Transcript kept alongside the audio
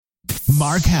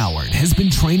Mark Howard has been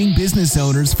training business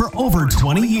owners for over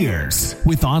 20 years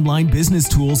with online business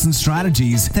tools and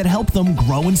strategies that help them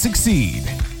grow and succeed.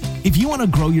 If you want to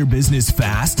grow your business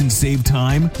fast and save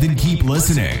time, then keep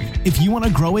listening. If you want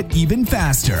to grow it even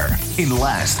faster in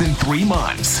less than 3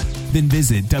 months, then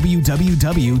visit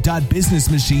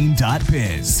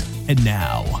www.businessmachine.biz. And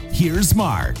now, here's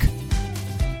Mark.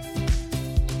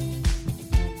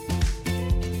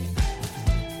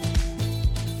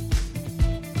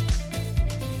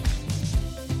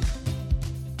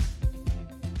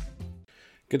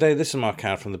 Good day, this is Mark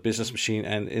Howard from the Business Machine,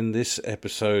 and in this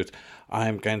episode I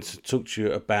am going to talk to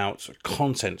you about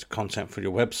content for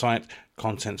your website,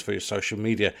 content for your social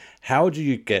media. How do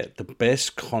you get the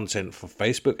best content for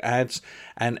Facebook ads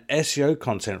and SEO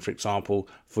content, for example,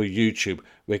 for YouTube?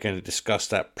 We're going to discuss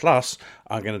that. Plus,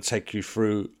 I'm going to take you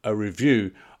through a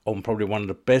review on probably one of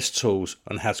the best tools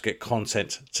on how to get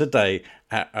content today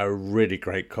at a really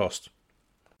great cost.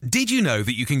 Did you know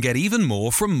that you can get even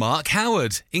more from Mark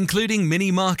Howard, including mini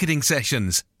marketing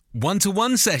sessions,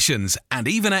 one-to-one sessions, and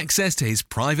even access to his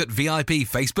private VIP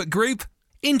Facebook group?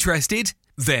 Interested?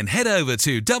 Then head over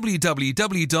to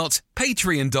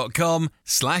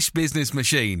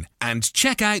www.patreon.com/businessmachine and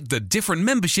check out the different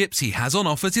memberships he has on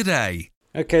offer today.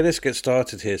 Okay, let's get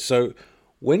started here. So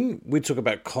when we talk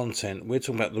about content, we're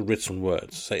talking about the written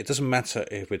words. So it doesn't matter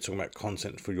if we're talking about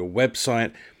content for your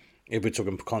website, if we're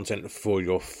talking content for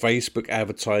your Facebook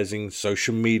advertising,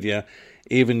 social media,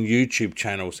 even YouTube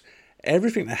channels.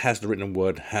 Everything that has the written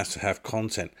word has to have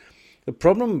content. The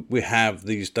problem we have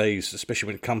these days, especially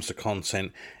when it comes to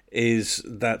content, is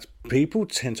that people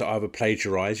tend to either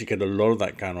plagiarize, you get a lot of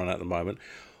that going on at the moment,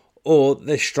 or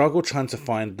they struggle trying to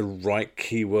find the right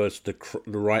keywords, the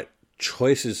right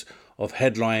choices of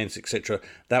headlines, etc.,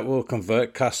 that will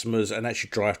convert customers and actually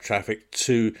drive traffic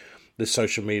to the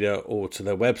social media or to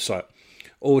their website,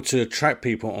 or to attract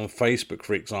people on Facebook,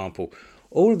 for example.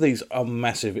 All of these are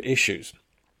massive issues.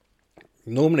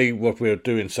 Normally what we'll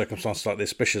do in circumstances like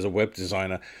this, especially as a web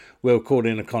designer, we'll call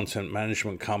in a content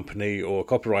management company or a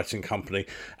copywriting company.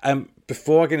 And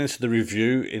before I get into the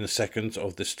review in a second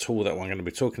of this tool that I'm going to be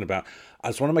talking about, I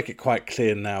just want to make it quite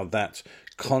clear now that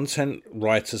content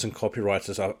writers and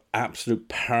copywriters are absolute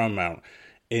paramount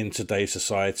in today's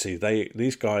society.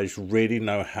 These guys really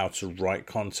know how to write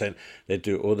content. They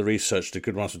do all the research. The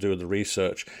good ones will do all the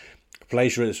research.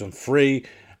 Plagiarism free,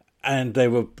 and they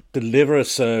will deliver a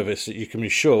service that you can be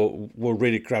sure will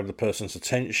really grab the person's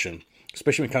attention,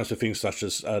 especially when it comes to things such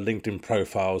as LinkedIn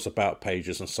profiles, about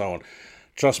pages, and so on.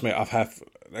 Trust me, I've had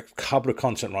a couple of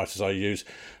content writers I use,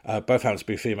 both happen to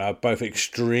be female, both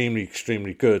extremely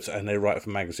good, and they write for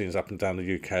magazines up and down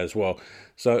the UK as well.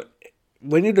 So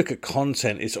when you look at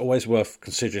content, it's always worth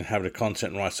considering having a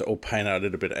content writer or paying out a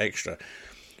little bit extra.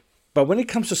 But when it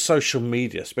comes to social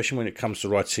media, especially when it comes to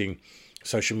writing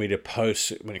social media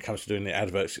posts, when it comes to doing the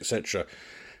adverts, etc.,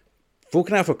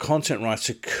 forking out for a content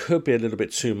writer could be a little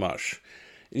bit too much.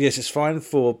 Yes, it's fine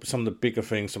for some of the bigger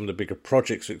things, some of the bigger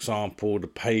projects, for example, the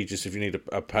pages. If you need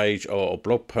a page or a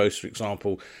blog post, for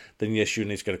example, then yes, you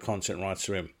need to get a content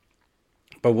writer in.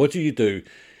 But what do you do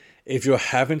if you're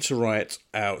having to write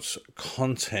out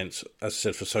content, as I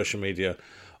said, for social media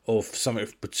or for something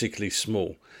particularly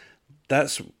small?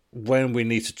 That's when we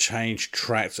need to change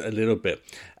tracks a little bit.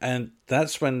 And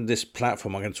that's when this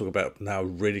platform I'm going to talk about now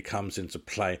really comes into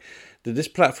play. This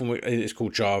platform is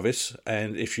called Jarvis,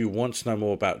 and if you want to know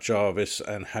more about Jarvis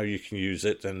and how you can use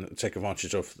it and take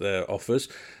advantage of their offers,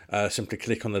 simply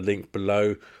click on the link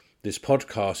below this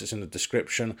podcast. It's in the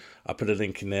description. I put a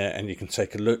link in there and you can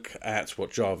take a look at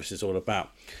what Jarvis is all about.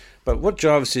 But what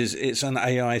Jarvis is, it's an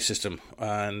AI system.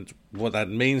 And what that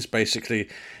means, basically,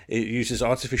 it uses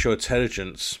artificial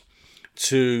intelligence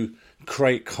to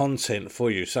create content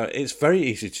for you. So it's very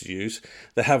easy to use.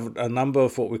 They have a number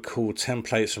of what we call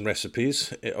templates and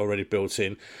recipes already built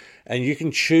in, and you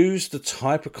can choose the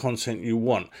type of content you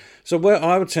want. So where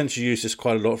I would tend to use this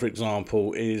quite a lot, for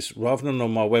example, is rather than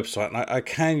on my website, and I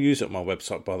can use it on my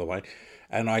website, by the way,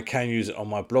 and I can use it on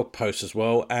my blog posts as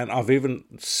well, and I've even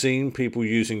seen people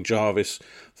using Jarvis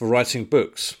for writing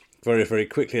books very, very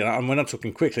quickly. And when I'm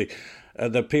talking quickly,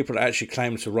 the people that actually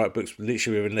claim to write books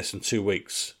literally within less than 2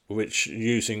 weeks, which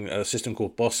using a system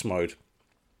called Boss Mode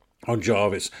on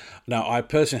Jarvis. Now, I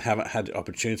personally haven't had the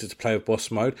opportunity to play with Boss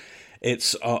Mode.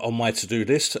 It's on my to-do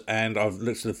list, and I've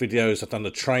looked at the videos, I've done the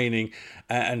training,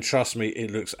 and trust me, it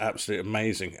looks absolutely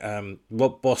amazing.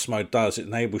 What Boss Mode does, it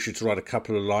enables you to write a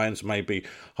couple of lines, maybe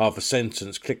half a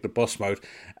sentence, click the Boss Mode,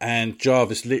 and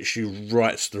Jarvis literally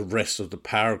writes the rest of the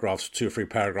paragraphs, 2 or 3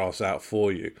 paragraphs out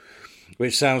for you.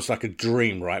 which sounds like a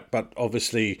dream, right? But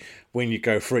obviously, when you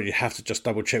go through it, you have to just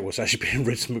double check what's actually being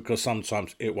written, because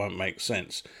sometimes it won't make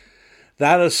sense.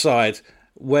 That aside,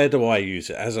 where do I use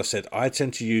it? As I said, I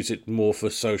tend to use it more for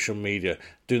social media,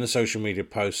 doing the social media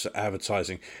posts,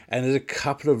 advertising. And there's a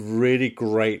couple of really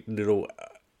great little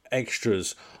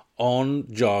extras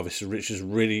on Jarvis, which has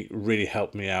really, really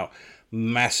helped me out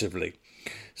massively.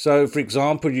 So, for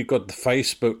example, you've got the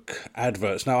Facebook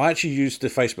adverts. Now, I actually use the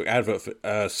Facebook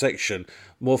advert section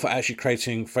more for actually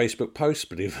creating Facebook posts,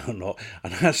 believe it or not.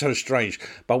 And that's so strange.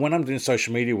 But when I'm doing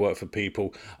social media work for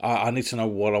people, I need to know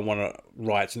what I want to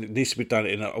write. And it needs to be done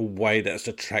in a way that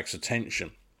attracts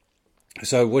attention.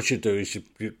 So what you do is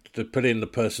you put in the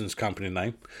person's company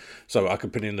name. So I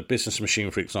could put in the business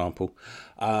machine, for example,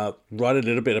 write a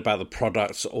little bit about the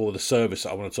products or the service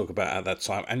that I want to talk about at that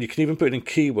time. And you can even put in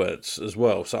keywords as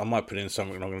well. So I might put in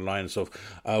something along the lines of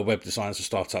web designs for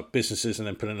startup businesses, and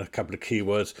then put in a couple of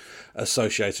keywords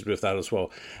associated with that as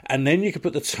well. And then you can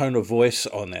put the tone of voice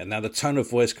on there. Now, the tone of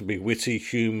voice can be witty,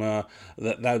 humour,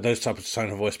 those types of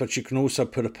tone of voice, but you can also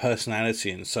put a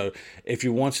personality in. So if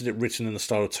you wanted it written in the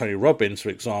style of Tony Robbins, for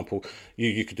example,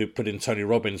 you could put in Tony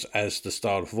Robbins as the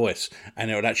style of voice,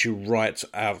 and it would actually write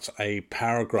out a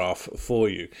paragraph for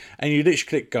you. And you literally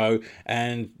click go,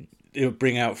 and it would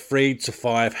bring out 3 to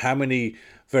 5 how many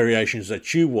variations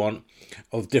that you want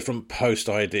of different post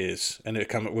ideas, and it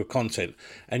come up with content.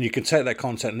 And you can take that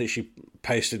content and literally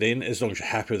paste it in as long as you're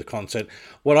happy with the content.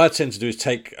 What I tend to do is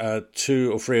take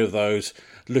 2 or 3 of those,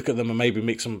 look at them, and maybe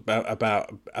mix them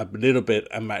about a little bit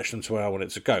and match them to where I want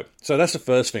it to go. So that's the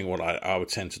first thing what I would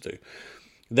tend to do.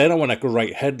 Then I want a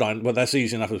great headline. Well, that's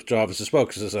easy enough with Jarvis as well,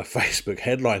 because there's a Facebook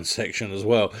headline section as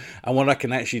well. And what I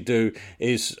can actually do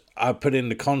is I put in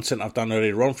the content I've done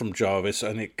earlier on from Jarvis,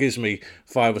 and it gives me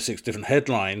 5 or 6 different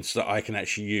headlines that I can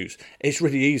actually use. It's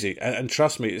really easy. And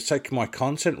trust me, it's taken my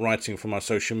content writing from my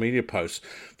social media posts,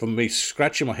 from me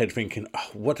scratching my head thinking,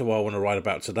 what do I want to write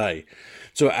about today,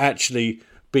 to actually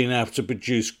being able to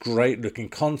produce great looking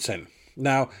content.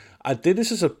 Now, I did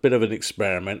this as a bit of an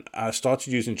experiment. I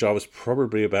started using Jarvis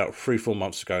probably about 3-4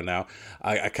 months ago now.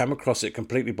 I came across it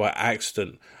completely by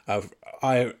accident.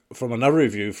 From another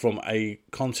review from a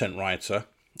content writer,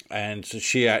 and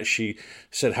she actually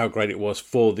said how great it was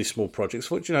for these small projects.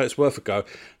 Thought, it's worth a go.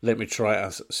 Let me try it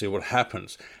and see what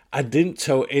happens. I didn't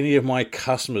tell any of my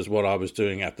customers what I was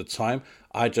doing at the time.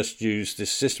 I just used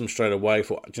this system straight away.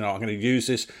 Thought, I'm going to use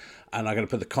this, and I'm going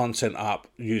to put the content up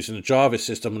using the Jarvis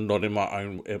system and not in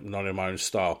my own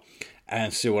style,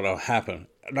 and see what will happen.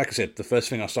 Like I said, the first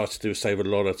thing I started to do was save a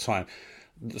lot of time.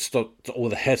 Stop all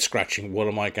the head scratching. What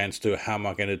am I going to do? How am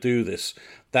I going to do this?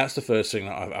 That's the first thing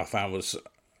that I found was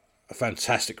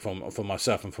fantastic for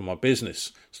myself and for my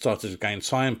business. Started to gain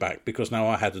time back, because now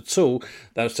I had a tool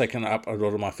that was taking up a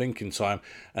lot of my thinking time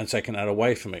and taking that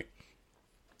away from me.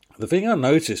 The thing I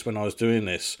noticed when I was doing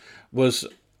this was,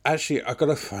 actually, I got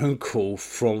a phone call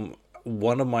from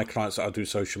one of my clients that I do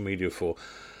social media for,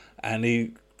 and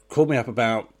he called me up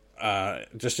about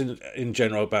just in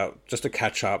general, about just to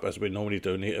catch up as we normally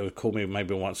do. And he would call me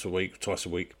maybe once a week, twice a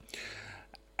week.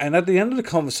 And at the end of the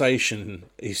conversation,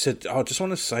 he said, I just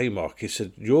want to say, Mark, he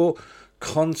said, your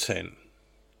content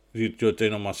you're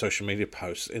doing on my social media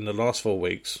posts in the last 4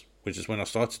 weeks, which is when I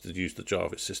started to use the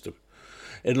Jarvis system,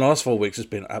 in the last 4 weeks has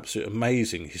been absolutely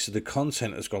amazing. He said the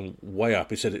content has gone way up.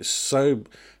 He said it's so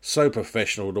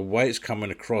professional, the way it's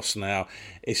coming across now.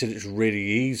 He said it's really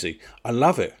easy. I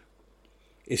love it.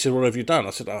 He said, what have you done? I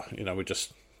said, we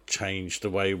just changed the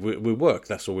way we work.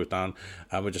 That's all we've done.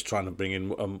 And we're just trying to bring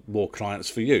in more clients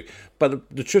for you. But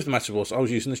the truth of the matter was, I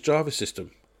was using this Jarvis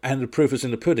system. And the proof is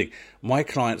in the pudding. My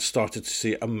clients started to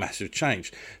see a massive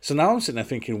change. So now I'm sitting there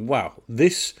thinking, wow,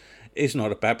 this is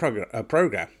not a bad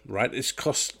program, right? It's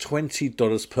cost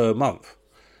 $20 per month.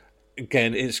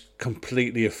 Again, it's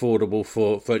completely affordable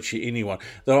for virtually anyone.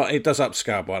 It does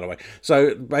upscale, by the way.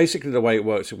 So basically the way it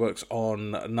works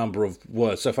on a number of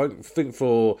words. So if I think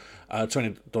for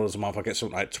 $20 a month, I get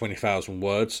something like 20,000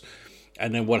 words.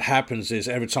 And then what happens is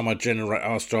every time I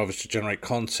ask Jarvis to generate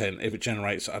content, if it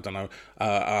generates,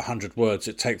 100 words,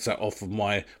 it takes that off of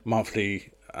my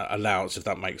monthly allowance, if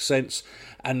that makes sense.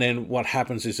 And then what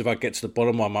happens is if I get to the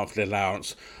bottom of my monthly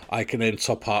allowance, I can then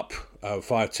top up $5,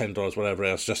 $10, whatever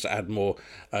else, just to add more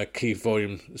key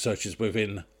volume searches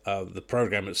within the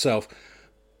program itself.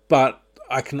 But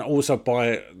I can also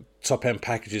buy top-end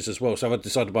packages as well. So if I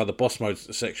decide to buy the boss mode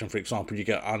section, for example, you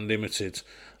get unlimited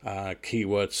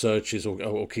keyword searches or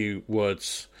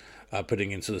keywords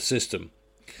putting into the system.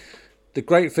 The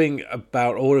great thing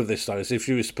about all of this, though, is if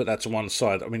you was to put that to one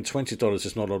side, I mean, $20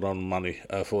 is not a lot of money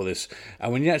for this.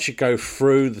 And when you actually go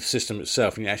through the system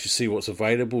itself and you actually see what's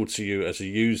available to you as a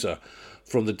user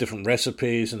from the different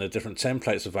recipes and the different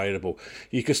templates available,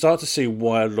 you can start to see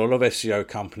why a lot of SEO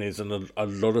companies and a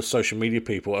lot of social media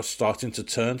people are starting to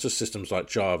turn to systems like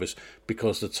Jarvis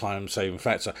because of the time-saving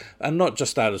factor. And not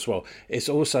just that as well. It's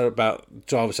also about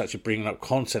Jarvis actually bringing up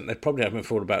content they probably haven't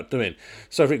thought about doing.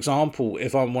 So, for example,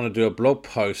 if I want to do a blog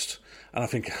post and I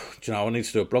think, I need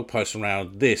to do a blog post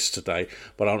around this today,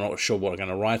 but I'm not sure what I'm going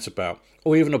to write about.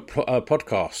 Or even a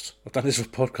podcast. I've done this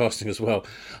with podcasting as well.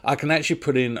 I can actually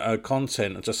put in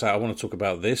content and just say, I want to talk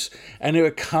about this. And it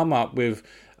would come up with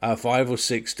 5 or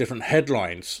 6 different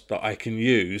headlines that I can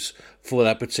use for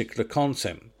that particular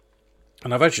content.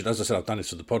 And I've actually, as I said, I've done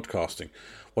this with the podcasting.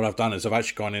 What I've done is I've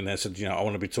actually gone in there and said, I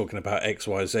want to be talking about X,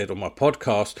 Y, Z on my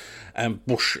podcast. And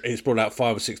whoosh, it's brought out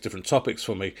 5 or 6 different topics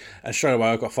for me. And straight away,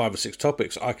 I've got 5 or 6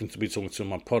 topics I can be talking to on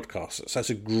my podcast. So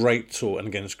that's a great tool. And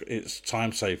again, it's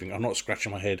time saving. I'm not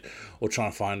scratching my head or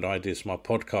trying to find ideas for my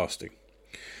podcasting.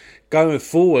 Going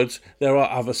forward, there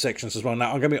are other sections as well.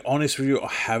 Now, I'm going to be honest with you,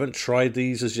 I haven't tried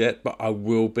these as yet, but I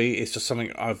will be. It's just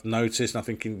something I've noticed, and I'm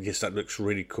thinking, yes, that looks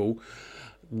really cool.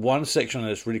 One section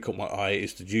that's really caught my eye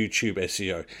is the YouTube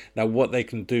SEO. Now, what they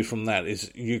can do from that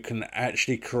is you can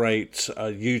actually create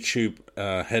YouTube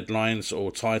headlines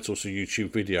or titles for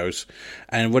YouTube videos.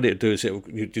 And what it do is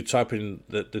you type in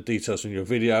the details in your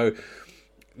video.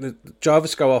 The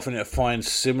Jarvis go off and it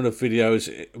finds similar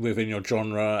videos within your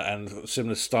genre and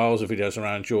similar styles of videos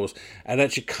around yours, and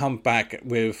actually come back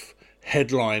with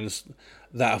headlines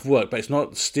that have worked. But it's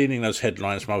not stealing those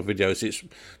headlines from other videos. It's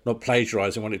not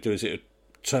plagiarizing. What it do is it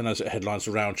turn those headlines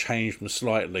around, change them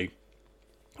slightly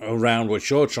around what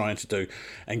you're trying to do,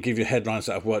 and give you headlines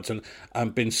that have worked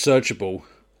and been searchable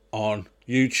on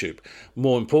YouTube.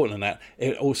 More important than that,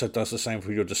 it also does the same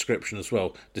for your description as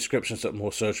well. Descriptions that are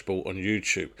more searchable on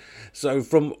YouTube. So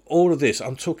from all of this,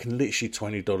 I'm talking literally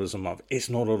 $20 a month. It's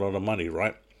not a lot of money,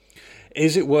 right?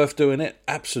 Is it worth doing it?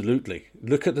 Absolutely.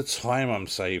 Look at the time I'm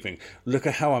saving. Look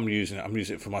at how I'm using it. I'm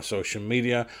using it for my social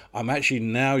media. I'm actually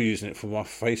now using it for my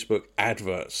Facebook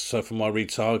adverts. So for my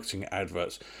retargeting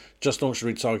adverts. Just launched a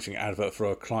retargeting advert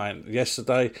for a client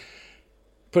yesterday.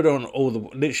 Put on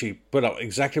literally put up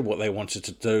exactly what they wanted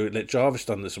to do. Let Jarvis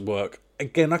done this work.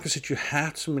 Again, like I said, you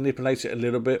have to manipulate it a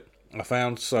little bit, I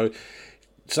found. So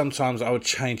sometimes I would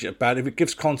change it about. If it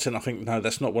gives content, I think, no,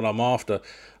 that's not what I'm after.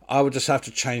 I would just have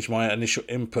to change my initial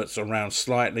inputs around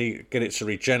slightly, get it to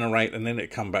regenerate, and then it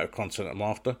come back with content I'm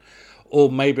after. Or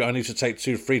maybe I need to take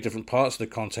 2 or 3 different parts of the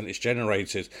content it's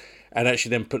generated and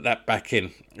actually then put that back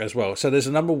in as well. So there's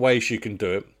a number of ways you can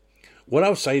do it. What I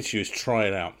would say to you is try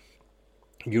it out.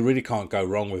 You really can't go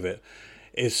wrong with it.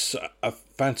 It's a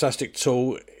fantastic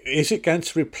tool. Is it going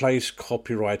to replace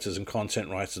copywriters and content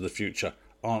writers in the future?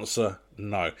 Answer,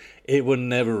 no. It will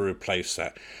never replace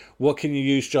that. What can you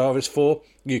use Jarvis for?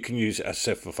 You can use it, as I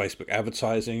said, for Facebook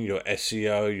advertising, your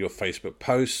SEO, your Facebook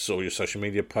posts or your social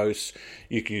media posts.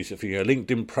 You can use it for your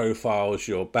LinkedIn profiles,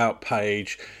 your about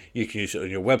page. You can use it on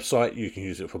your website. You can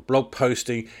use it for blog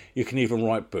posting. You can even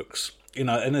write books. And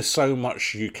there's so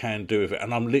much you can do with it.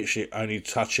 And I'm literally only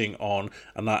touching on,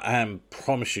 and I am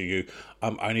promising you,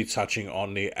 I'm only touching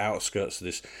on the outskirts of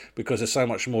this because there's so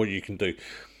much more you can do.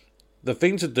 The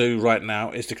thing to do right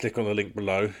now is to click on the link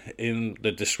below in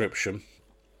the description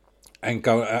and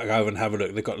go over and have a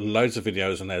look. They've got loads of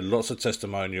videos on there, lots of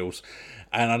testimonials.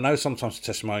 And I know sometimes the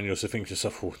testimonials, you think to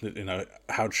yourself,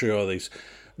 how true are these?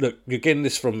 Look, you're getting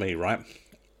this from me, right?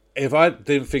 If I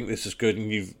didn't think this is good,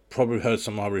 and you've probably heard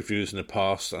some of my reviews in the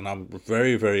past, and I'm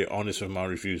very, very honest with my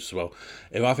reviews as well.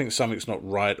 If I think something's not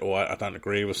right or I don't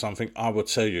agree with something, I will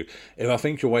tell you. If I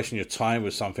think you're wasting your time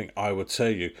with something, I will tell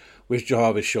you. With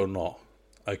Jarvis, you're not.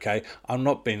 Okay? I'm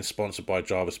not being sponsored by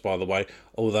Jarvis, by the way,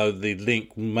 although the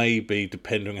link may be,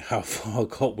 depending on how far I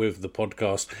got with the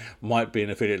podcast, might be an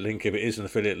affiliate link. If it is an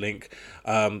affiliate link,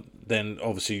 then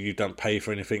obviously you don't pay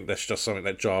for anything. That's just something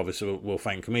that Jarvis will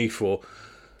thank me for.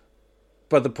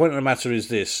 But the point of the matter is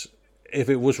this. If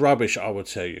it was rubbish, I would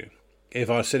tell you. If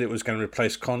I said it was going to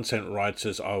replace content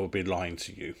writers, I would be lying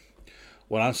to you.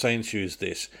 What I'm saying to you is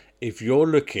this. If you're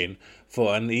looking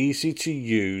for an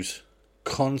easy-to-use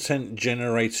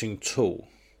content-generating tool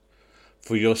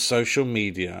for your social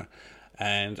media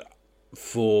and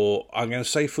for, I'm going to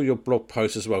say for your blog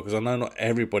posts as well, because I know not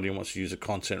everybody wants to use a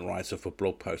content writer for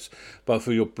blog posts, but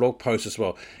for your blog posts as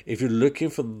well. If you're looking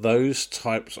for those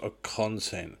types of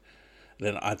content,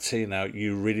 then I tell you now,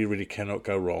 you really, really cannot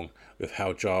go wrong with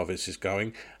how Jarvis is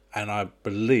going. And I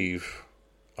believe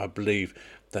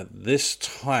that this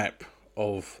type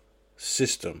of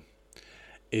system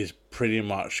is pretty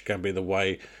much going to be the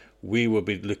way we will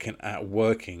be looking at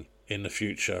working in the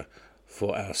future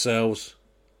for ourselves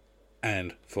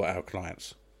and for our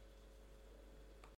clients.